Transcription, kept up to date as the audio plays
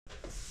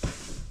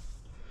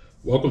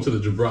Welcome to the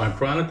GoPro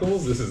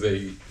Chronicles. This is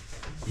a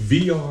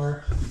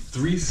VR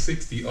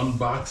 360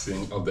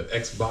 unboxing of the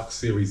Xbox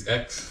Series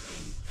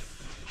X.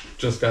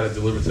 Just got it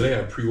delivered today.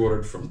 I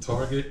pre-ordered from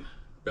Target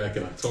back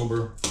in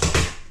October.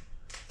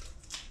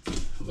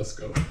 Let's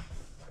go.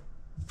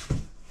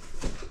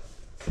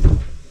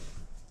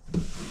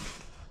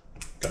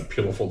 Got to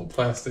peel off all the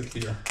plastic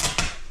here.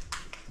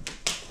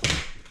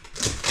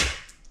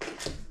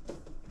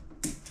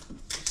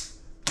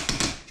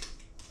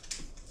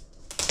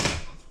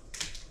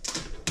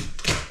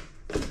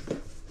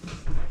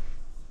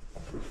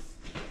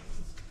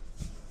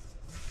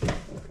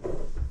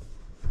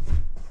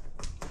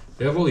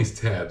 They have all these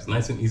tabs,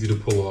 nice and easy to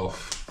pull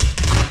off.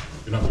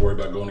 You don't have to worry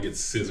about going to get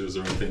scissors or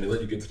anything. They let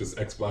you get to this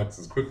Xbox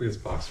as quickly as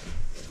possible.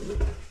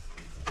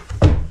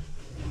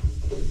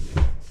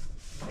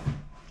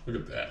 Look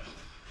at that.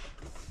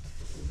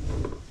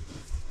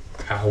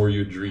 Power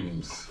your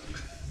dreams.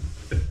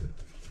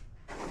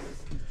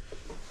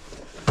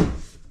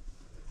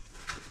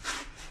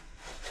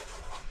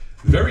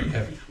 Very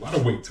heavy, a lot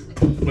of weight to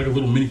it. Like a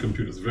little mini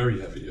computer, it's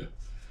very heavy, yeah.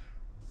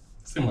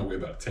 This thing might weigh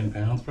about 10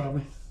 pounds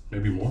probably,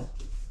 maybe more.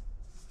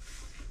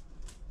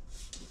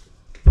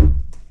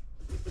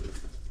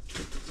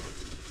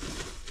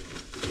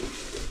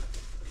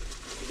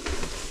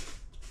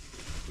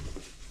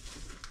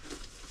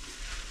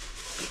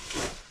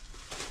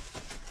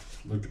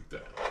 Look at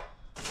that.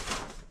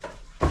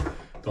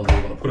 Don't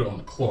really want to put it on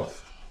the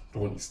cloth.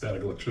 Don't want any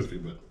static electricity,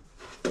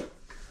 but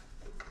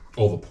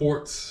all the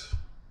ports.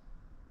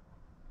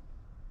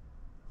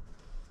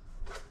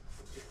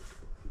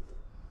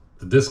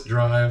 The disk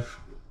drive.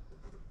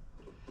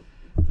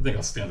 I think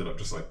I'll stand it up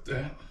just like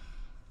that.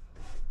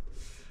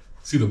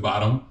 See the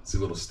bottom? See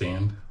a little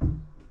stand?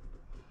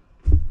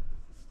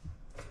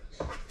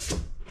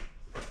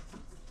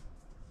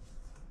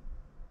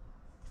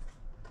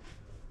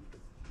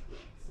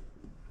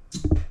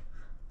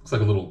 Looks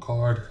like a little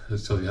card.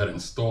 It tells you how to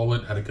install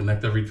it, how to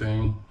connect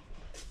everything.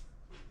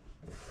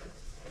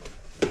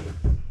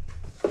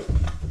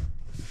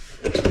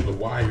 The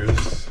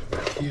wires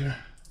back here.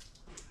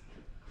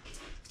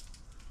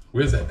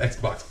 Where's that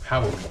Xbox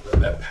power,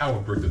 that power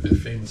brick that they're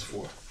famous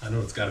for? I know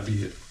it's gotta be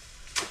here.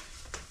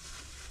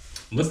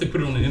 Unless they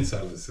put it on the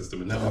inside of the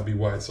system, and that might be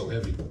why it's so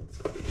heavy.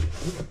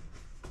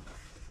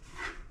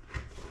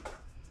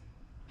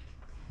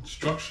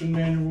 Instruction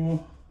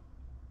manual.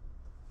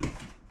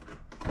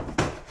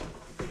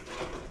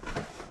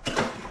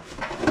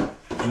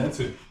 And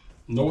that's it.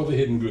 No other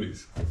hidden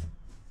goodies.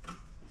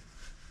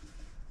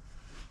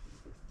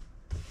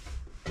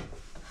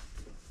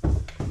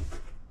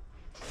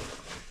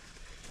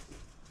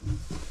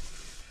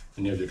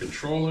 And you have your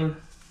controller.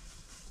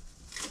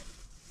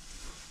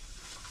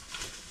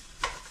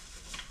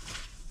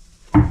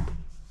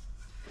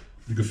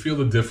 You can feel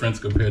the difference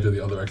compared to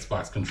the other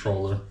Xbox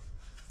controller. It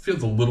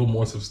feels a little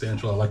more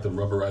substantial. I like the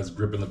rubberized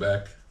grip in the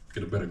back.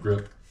 Get a better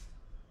grip.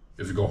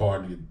 If you go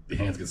hard, your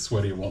hands get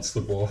sweaty, it won't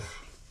slip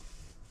off.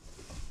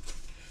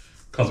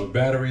 Comes with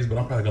batteries, but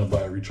I'm probably gonna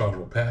buy a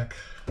rechargeable pack.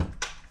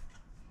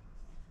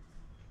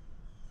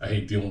 I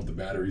hate dealing with the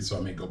batteries, so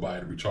I may go buy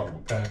a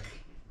rechargeable pack.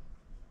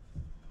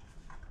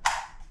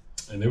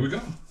 And there we go,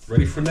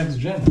 ready for next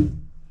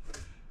gen.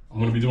 I'm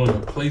gonna be doing a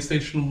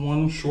PlayStation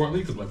 1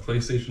 shortly because my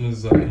PlayStation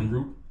is en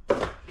route.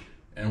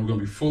 And we're gonna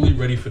be fully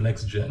ready for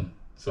next gen.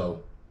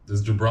 So this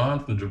is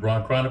Gibran from the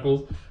Gibran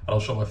Chronicles. I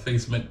don't show my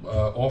face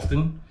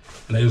often,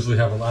 and I usually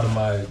have a lot of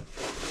my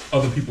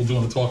other people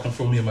doing the talking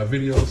for me in my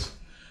videos.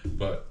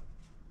 But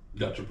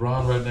got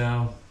Gibran right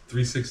now,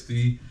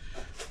 360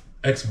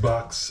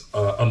 Xbox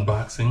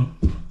unboxing.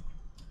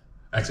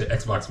 Actually,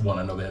 Xbox One.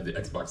 I know they had the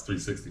Xbox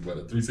 360, but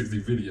a 360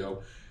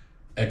 video,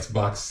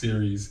 Xbox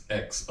Series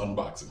X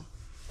unboxing.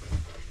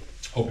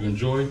 Hope you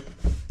enjoy,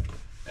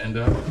 and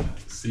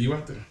see you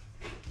out there.